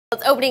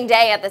Opening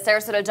day at the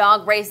Sarasota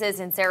Dog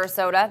Races in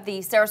Sarasota, the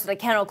Sarasota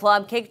Kennel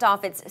Club kicked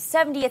off its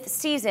 70th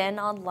season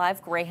on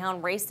live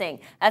greyhound racing.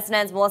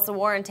 SNN's Melissa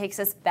Warren takes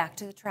us back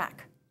to the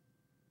track.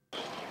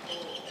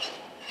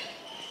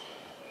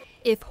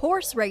 If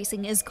horse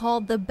racing is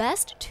called the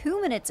best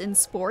 2 minutes in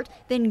sport,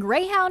 then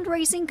greyhound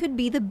racing could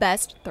be the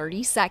best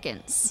 30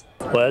 seconds.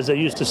 Well, as they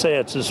used to say,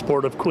 it's a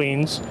sport of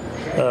queens.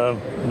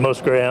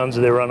 Most greyhounds,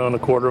 they run on a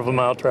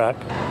quarter-of-a-mile track.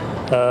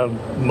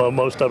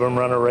 Most of them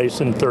run a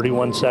race in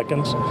 31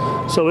 seconds.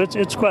 So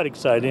it's quite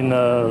exciting.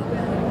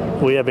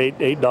 We have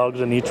eight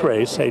dogs in each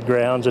race, 8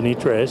 greyhounds in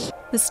each race.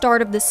 The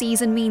start of the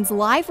season means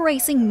live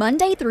racing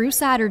Monday through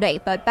Saturday,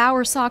 but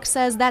Bowersock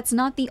says that's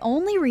not the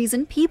only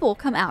reason people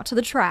come out to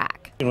the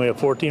track. And we have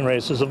 14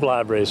 races of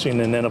live racing,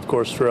 and then of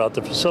course throughout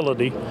the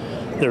facility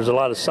there's a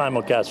lot of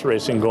simulcast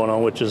racing going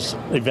on, which is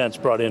events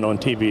brought in on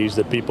TVs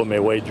that people may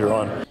wager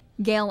on.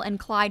 Gail and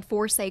Clyde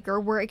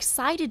Forsaker were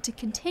excited to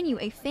continue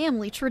a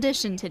family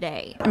tradition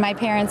today. My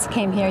parents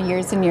came here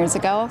years and years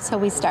ago, so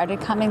we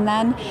started coming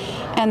then.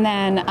 And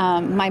then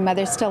my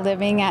mother's still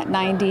living at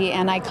 90,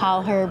 and I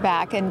call her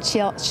back, and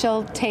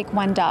she'll take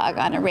one dog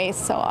on a race,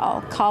 so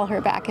I'll call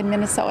her back in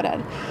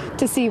Minnesota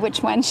to see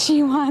which one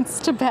she wants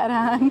to bet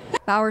on.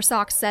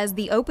 Bowersock says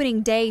the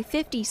opening day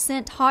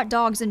 50-cent hot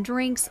dogs and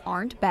drinks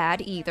aren't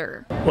bad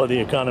either. Well, the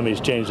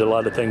economy's changed a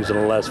lot of things in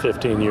the last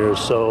 15 years,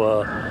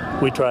 so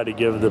we try to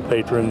give the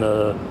patron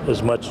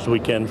as much as we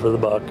can for the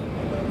buck,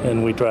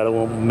 and we try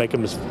to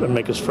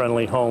make us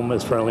friendly home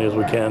as friendly as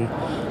we can.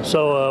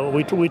 So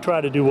we try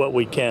to do what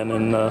we can,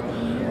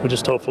 and we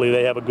just hopefully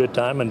they have a good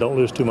time and don't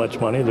lose too much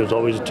money. There's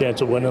always a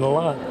chance of winning a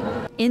lot.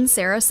 In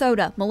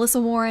Sarasota,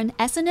 Melissa Warren,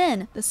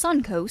 SNN, the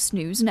Suncoast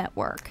News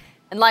Network.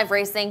 And live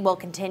racing will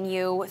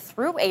continue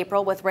through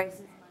April with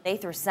races Monday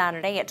through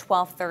Saturday at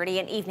 12:30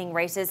 and evening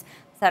races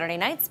Saturday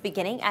nights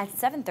beginning at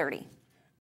 7:30.